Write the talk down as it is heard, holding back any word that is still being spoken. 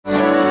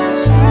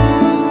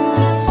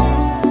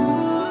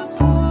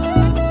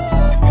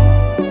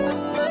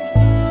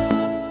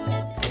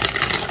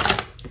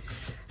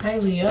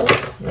Leo,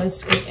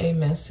 let's get a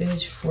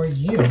message for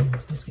you.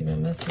 Let's give a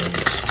message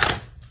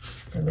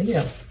for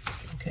Leo.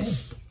 Okay.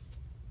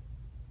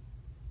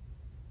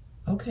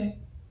 Okay.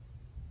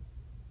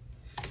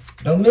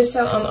 Don't miss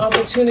out on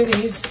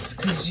opportunities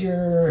because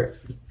you're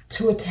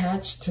too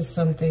attached to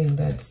something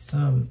that's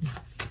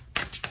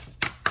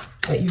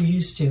that you're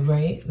used to,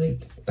 right?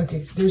 Like,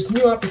 okay, there's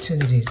new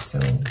opportunities, so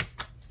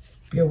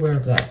be aware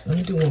of that. Let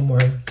me do one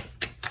more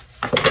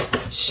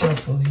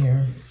shuffle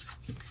here.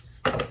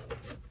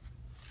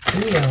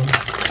 Leo.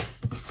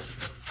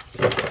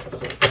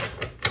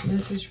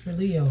 Message for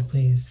Leo,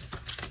 please.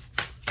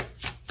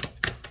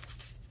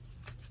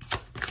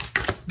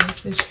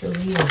 Message for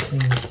Leo,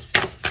 please.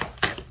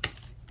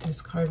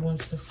 This card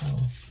wants to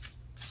fall.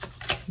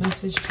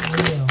 Message for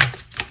Leo.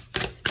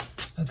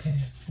 Okay,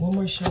 one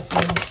more shuffle.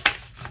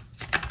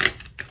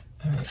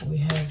 All right,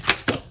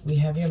 we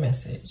have your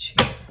message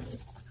here.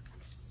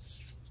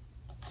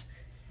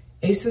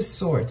 Ace of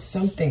Swords,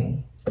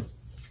 something.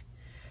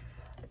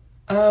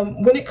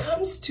 When it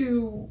comes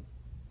to,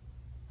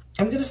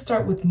 I'm going to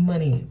start with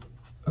money,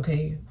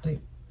 okay? Like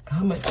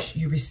how much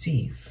you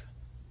receive.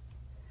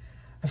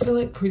 I feel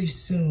like pretty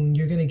soon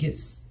you're going to get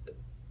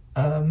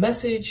a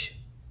message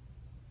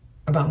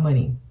about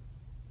money.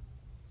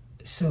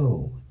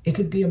 So it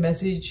could be a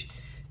message.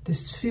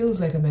 This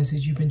feels like a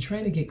message you've been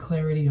trying to get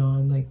clarity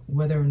on, like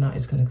whether or not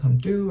it's going to come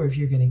through or if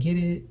you're going to get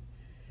it,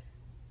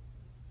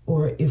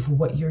 or if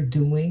what you're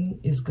doing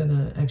is going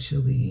to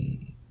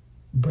actually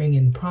bring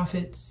in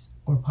profits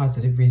or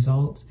positive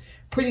results.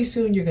 Pretty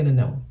soon you're going to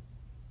know.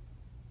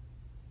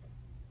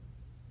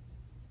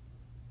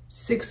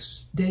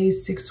 6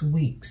 days, 6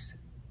 weeks.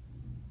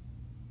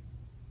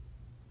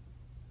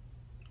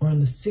 Or on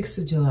the 6th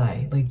of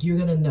July, like you're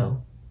going to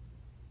know.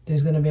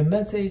 There's going to be a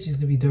message, it's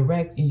going to be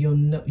direct, and you'll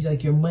know,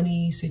 like your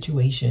money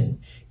situation,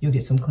 you'll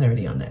get some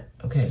clarity on that,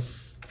 okay?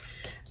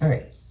 All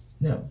right,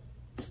 now,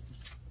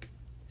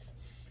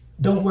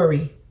 don't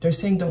worry. They're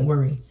saying don't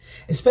worry,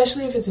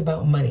 especially if it's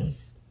about money.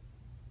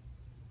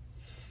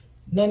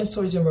 Nine of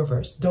Swords in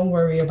reverse. Don't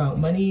worry about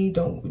money.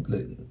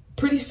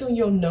 Pretty soon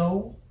you'll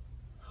know,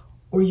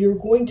 or you're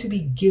going to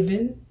be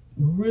given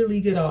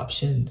really good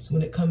options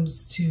when it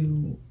comes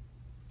to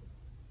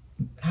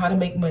how to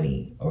make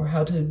money or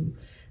how to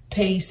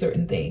pay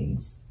certain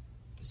things.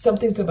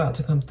 Something's about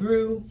to come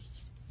through.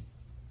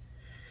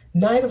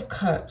 Knight of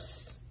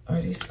Cups. Are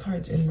these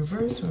cards in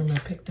reverse, or am I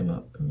picked them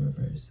up in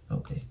reverse?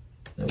 Okay.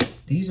 No,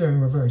 these are in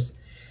reverse.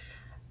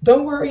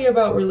 Don't worry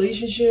about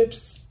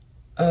relationships.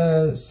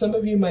 Some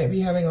of you might be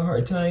having a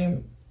hard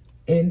time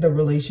in the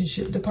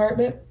relationship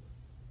department.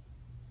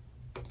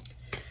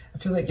 I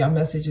feel like y'all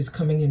message is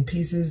coming in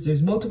pieces.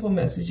 There's multiple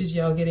messages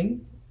y'all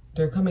getting.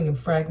 They're coming in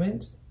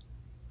fragments.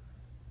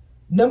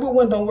 Number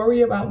one, don't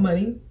worry about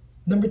money.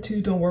 Number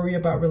two, don't worry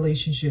about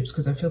relationships,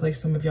 because I feel like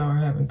some of y'all are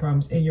having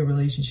problems in your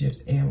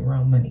relationships and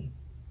around money.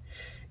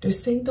 They're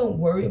saying don't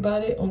worry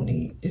about it.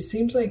 Only it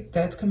seems like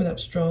that's coming up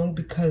strong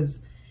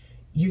because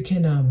you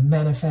can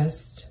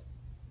manifest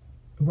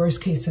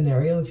worst case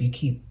scenario if you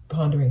keep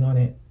pondering on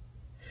it.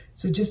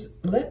 So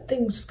just let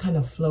things kind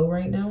of flow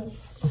right now,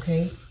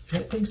 okay?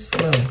 Let things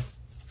flow.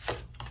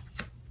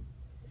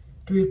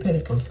 3 of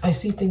Pentacles. I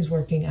see things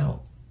working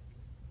out.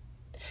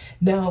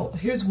 Now,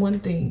 here's one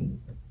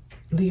thing,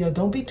 Leo,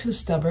 don't be too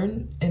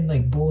stubborn and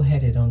like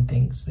bullheaded on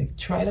things. Like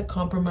try to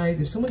compromise.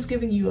 If someone's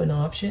giving you an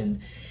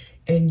option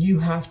and you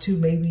have to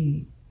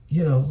maybe,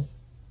 you know,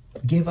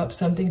 give up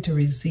something to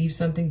receive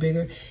something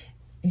bigger,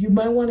 you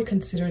might want to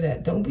consider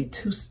that. Don't be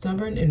too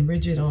stubborn and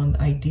rigid on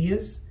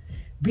ideas.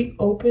 Be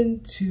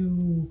open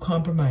to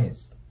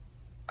compromise.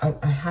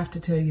 I have to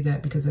tell you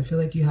that because I feel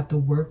like you have to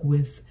work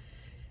with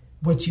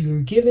what you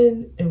were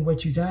given and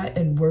what you got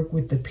and work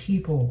with the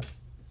people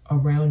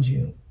around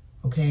you,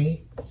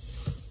 okay?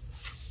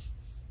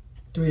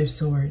 3 of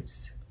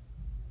Swords.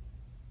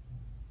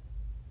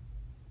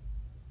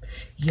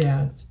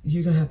 Yeah,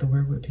 you're going to have to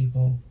work with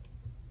people.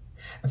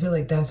 I feel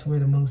like that's where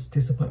the most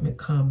disappointment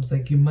comes.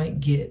 Like you might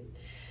get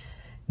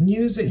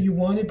news that you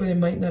wanted, but it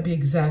might not be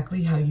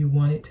exactly how you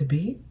want it to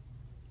be.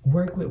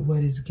 Work with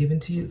what is given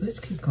to you.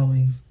 Let's keep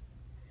going.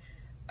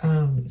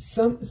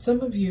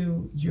 Some of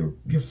you,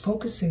 you're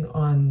focusing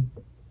on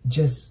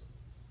just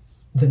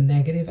the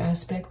negative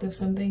aspect of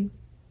something.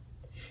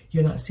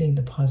 You're not seeing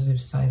the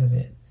positive side of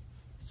it.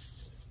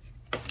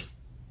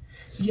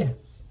 Yeah,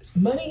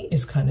 money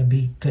is gonna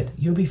be good.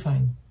 You'll be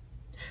fine.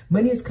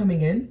 Money is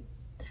coming in.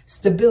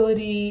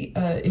 Stability.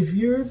 If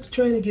you're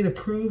trying to get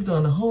approved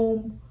on a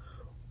home,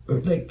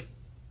 like,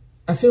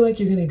 I feel like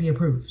you're going to be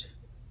approved.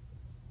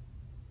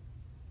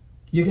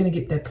 You're going to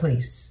get that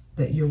place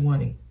that you're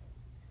wanting.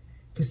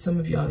 Because some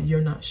of y'all,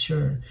 you're not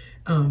sure.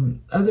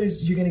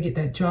 Others, you're going to get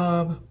that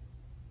job.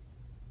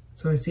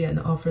 So I see an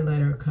offer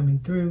letter coming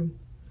through.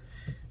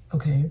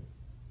 Okay.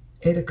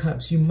 8 of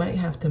Cups. You might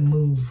have to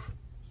move.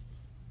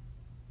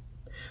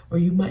 Or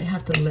you might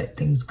have to let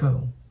things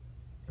go.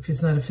 If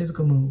it's not a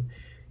physical move.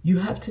 You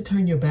have to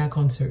turn your back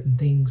on certain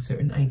things,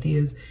 certain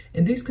ideas.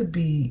 And these could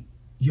be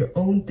your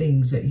own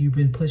things that you've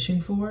been pushing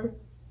for.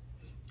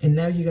 And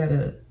now you got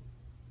to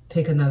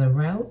take another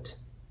route.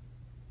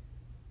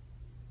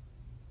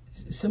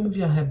 Some of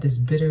y'all have this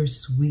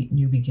bittersweet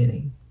new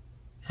beginning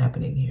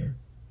happening here.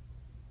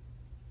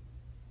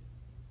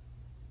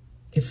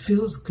 It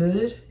feels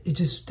good. It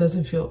just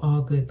doesn't feel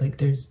all good. Like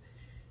there's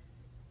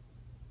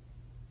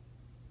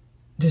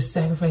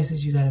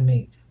sacrifices you got to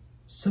make.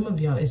 Some of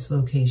y'all, it's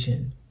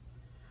location.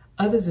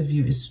 Others of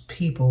you, it's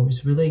people,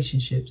 it's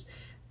relationships,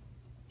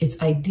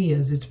 it's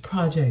ideas, it's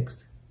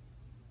projects.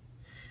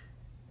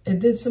 And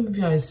then some of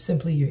y'all, it's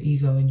simply your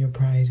ego and your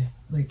pride.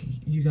 Like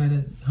you got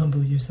to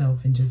humble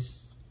yourself and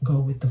just go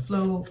with the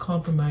flow,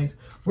 compromise,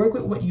 work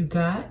with what you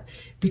got,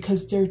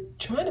 because they're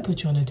trying to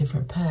put you on a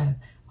different path.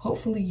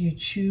 Hopefully you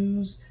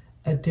choose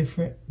a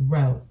different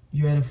route.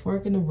 You're at a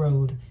fork in the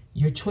road.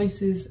 Your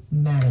choices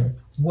matter.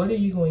 What are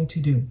you going to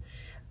do?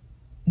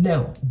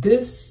 Now,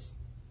 this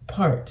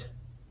part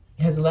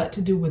has a lot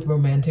to do with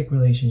romantic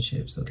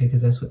relationships, okay,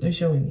 because that's what they're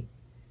showing me.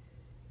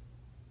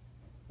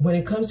 When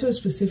it comes to a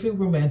specific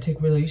romantic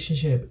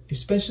relationship,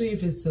 especially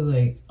if it's a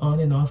like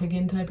on and off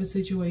again type of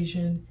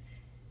situation,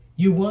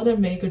 you want to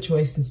make a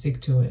choice and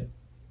stick to it.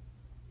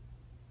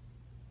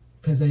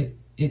 Because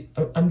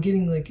I'm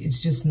getting like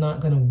it's just not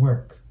going to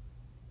work.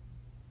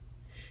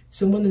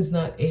 Someone is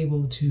not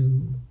able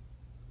to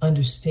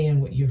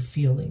understand what you're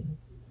feeling.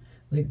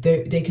 Like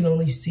they can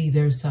only see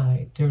their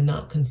side. They're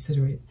not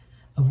considerate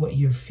of what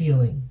you're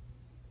feeling.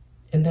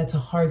 And that's a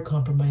hard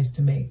compromise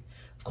to make.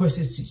 Of course,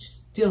 it's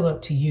still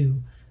up to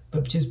you,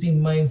 but just be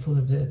mindful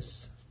of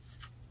this.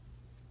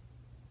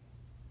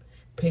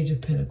 Page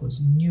of Pentacles,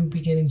 new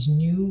beginnings,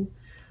 new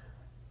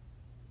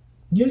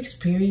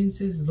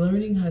experiences,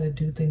 learning how to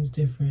do things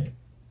different.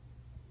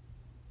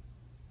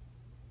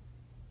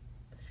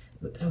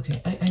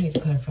 Okay, I need to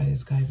clarify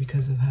this guy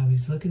because of how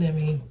he's looking at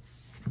me.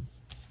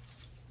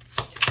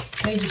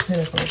 Page of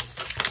Pentacles.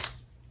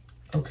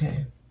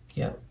 Okay,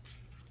 yep.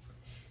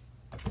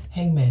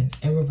 Hangman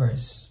in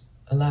reverse.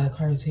 A lot of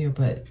cards here,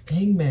 but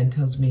Hangman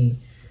tells me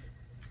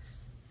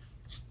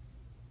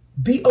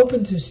be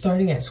open to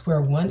starting at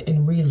square one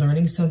and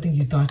relearning something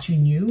you thought you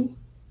knew.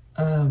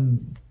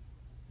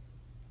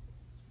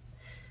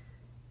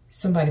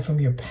 Somebody from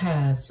your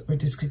past, or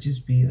this could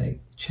just be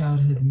like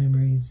childhood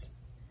memories.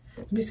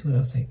 Let me see what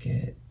else I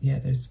get. Yeah,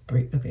 there's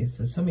break. Okay,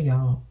 so some of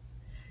y'all,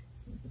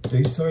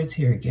 3 swords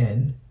here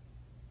again.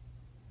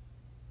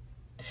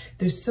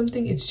 There's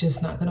something, it's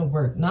just not going to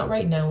work. Not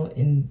right now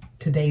in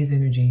today's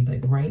energy,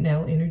 like right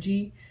now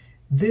energy.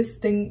 This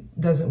thing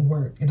doesn't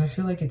work. And I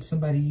feel like it's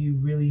somebody you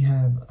really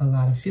have a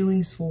lot of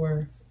feelings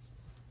for.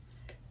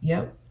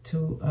 Yep,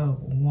 2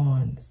 of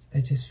Wands. I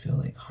just feel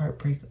like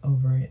heartbreak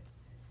over it.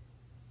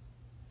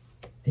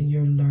 And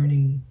you're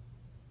learning.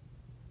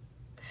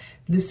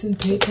 Listen,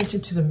 pay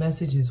attention to the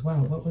messages.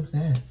 Wow, what was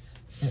that?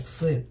 That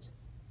flipped.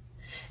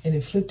 And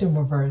it flipped in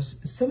reverse.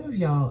 Some of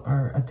y'all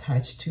are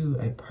attached to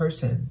a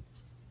person.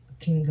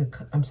 King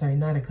of, I'm sorry,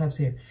 Knight of Cups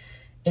here.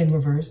 In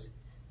reverse.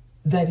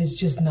 That is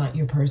just not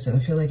your person. I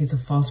feel like it's a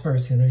false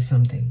person or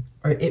something.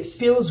 Or it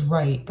feels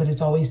right, but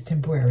it's always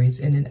temporary. It's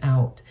in and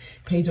out.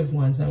 Page of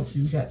Wands. Now,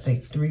 we got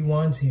like 3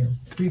 wands here.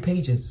 3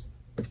 pages.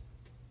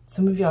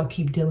 Some of y'all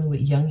keep dealing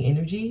with young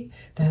energy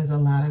that has a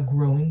lot of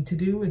growing to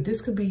do. And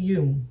this could be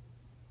you.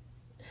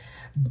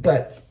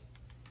 But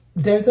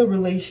there's a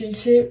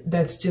relationship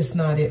that's just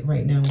not it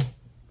right now.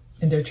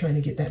 And they're trying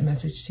to get that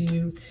message to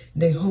you.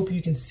 They hope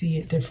you can see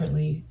it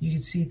differently. You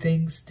can see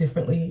things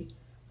differently.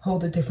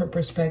 Hold a different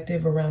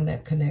perspective around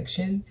that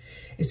connection.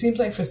 It seems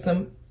like for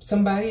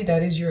somebody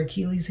that is your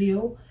Achilles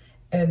heel.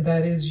 And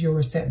that is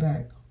your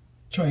setback.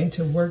 Trying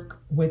to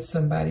work with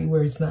somebody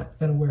where it's not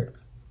going to work.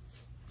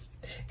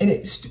 And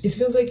it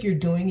feels like you're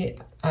doing it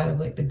out of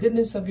like the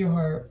goodness of your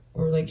heart,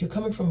 or like you're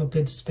coming from a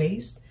good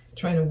space,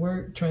 trying to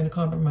work, trying to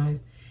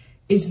compromise.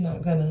 It's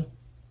not gonna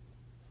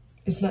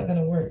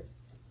work.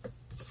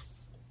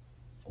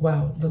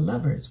 Wow, the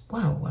Lovers.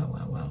 Wow, wow,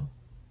 wow, wow.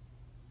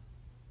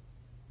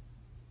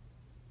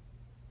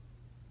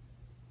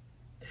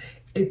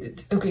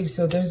 Okay,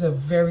 so there's a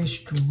very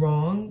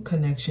strong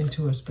connection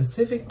to a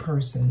specific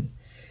person.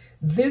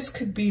 This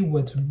could be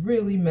what's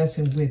really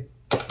messing with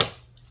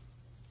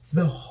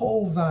the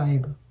whole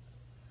vibe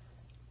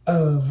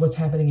of what's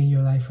happening in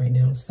your life right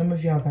now. Some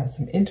of y'all got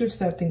some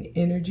intercepting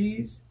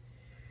energies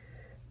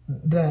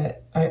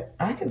that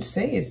I can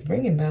say it's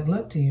bringing bad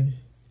luck to you.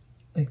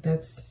 Like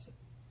that's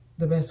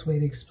the best way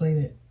to explain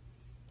it.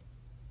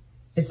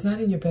 It's not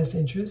in your best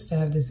interest to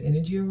have this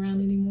energy around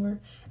anymore.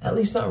 At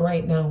least not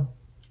right now.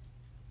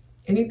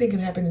 Anything can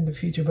happen in the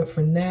future, but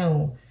for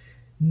now,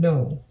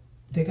 no.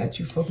 They got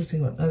you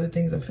focusing on other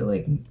things. I feel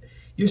like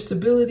your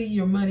stability,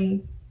 your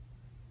money,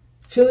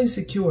 feeling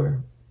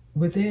secure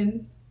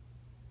within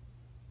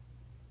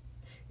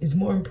is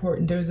more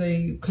important. There's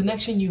a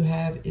connection you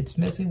have. It's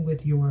messing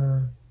with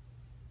your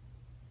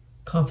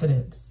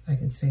confidence. I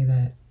can say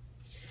that.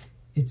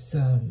 It's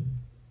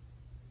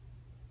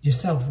your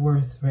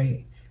self-worth,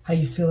 right? How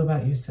you feel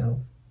about yourself.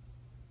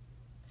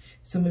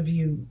 Some of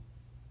you,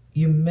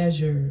 you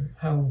measure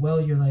how well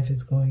your life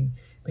is going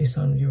based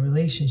on your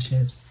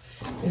relationships.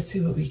 Let's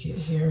see what we get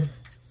here.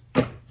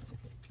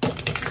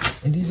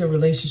 And these are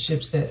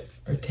relationships that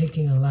are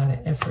taking a lot of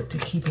effort to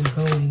keep them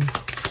going.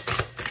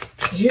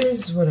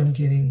 Here's what I'm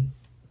getting.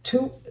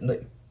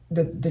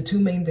 The two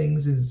main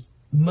things is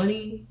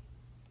money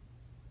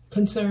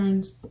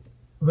concerns,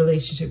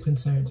 relationship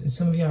concerns. And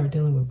some of y'all are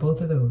dealing with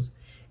both of those.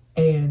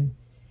 And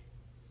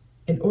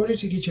in order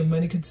to get your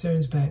money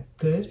concerns back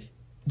good,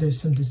 there's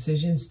some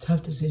decisions,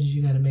 tough decisions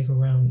you got to make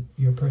around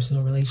your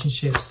personal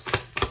relationships.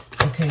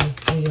 Okay,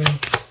 Leo?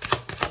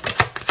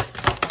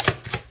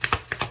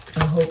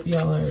 I hope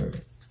y'all are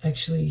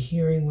actually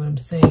hearing what I'm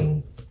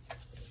saying.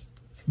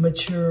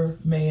 Mature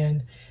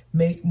man,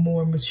 make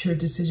more mature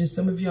decisions.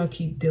 Some of y'all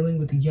keep dealing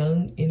with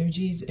young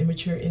energies,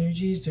 immature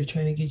energies. They're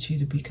trying to get you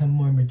to become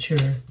more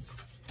mature.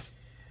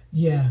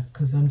 Yeah,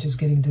 because I'm just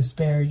getting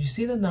despair. You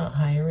see the not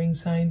hiring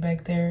sign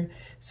back there?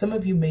 Some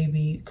of you may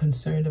be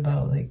concerned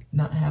about like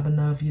not have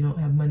enough, you don't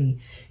have money.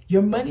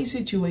 Your money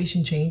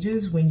situation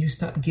changes when you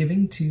stop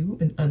giving to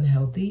an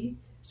unhealthy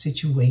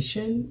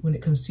situation when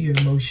it comes to your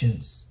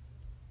emotions.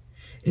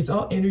 It's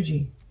all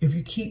energy. If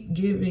you keep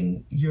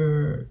giving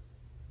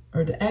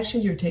or the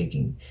action you're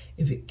taking,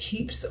 if it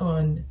keeps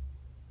on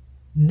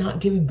not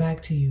giving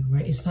back to you,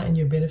 right? It's not in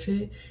your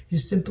benefit. You're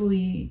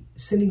simply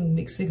sending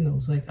mixed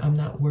signals like I'm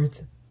not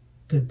worth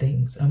good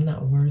things. I'm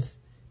not worth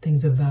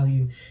things of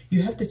value.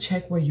 You have to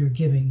check where you're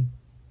giving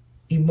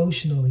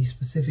emotionally,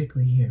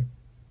 specifically here,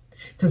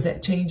 because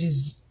it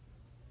changes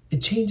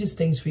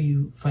things for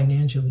you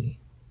financially,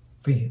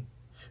 for you,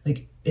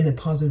 like in a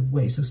positive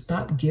way. So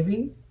stop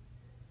giving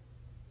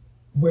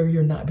where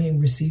you're not being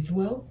received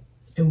well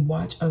and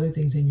watch other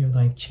things in your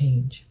life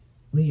change.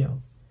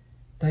 Leo,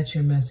 that's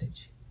your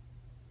message.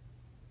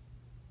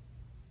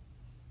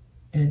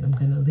 And I'm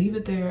going to leave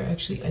it there.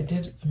 Actually,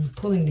 I'm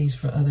pulling these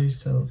for others,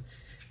 so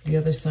the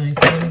other signs.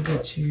 So let me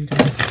get you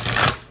guys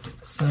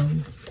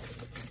some.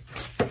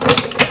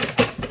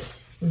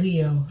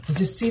 Leo, I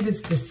just see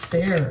this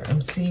despair.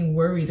 I'm seeing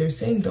worry. They're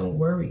saying don't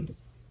worry.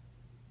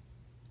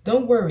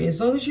 Don't worry.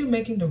 As long as you're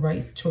making the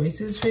right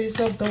choices for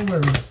yourself, don't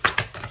worry.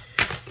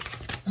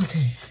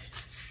 Okay.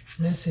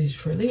 Message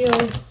for Leo.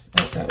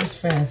 Oh, that was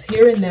fast.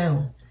 Here and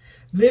now.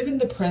 Live in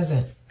the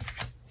present.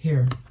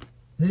 Here.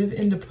 Live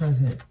in the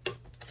present.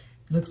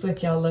 Looks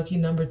like y'all lucky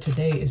number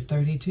today is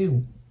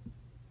 32.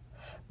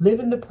 Live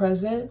in the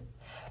present.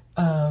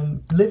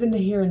 Live in the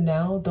here and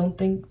now. Don't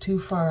think too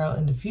far out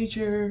in the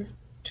future,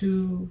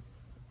 too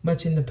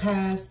much in the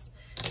past.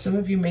 Some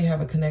of you may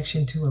have a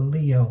connection to a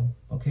Leo.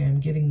 Okay, I'm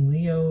getting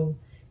Leo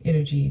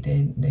energy.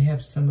 They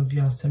have some of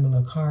y'all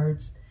similar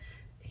cards.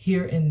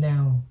 Here and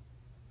now.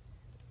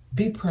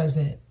 Be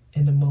present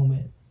in the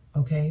moment.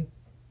 Okay?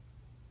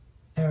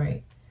 All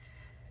right.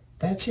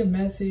 That's your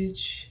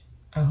message.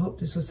 I hope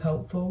this was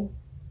helpful.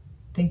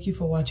 Thank you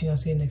for watching. I'll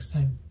see you next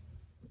time.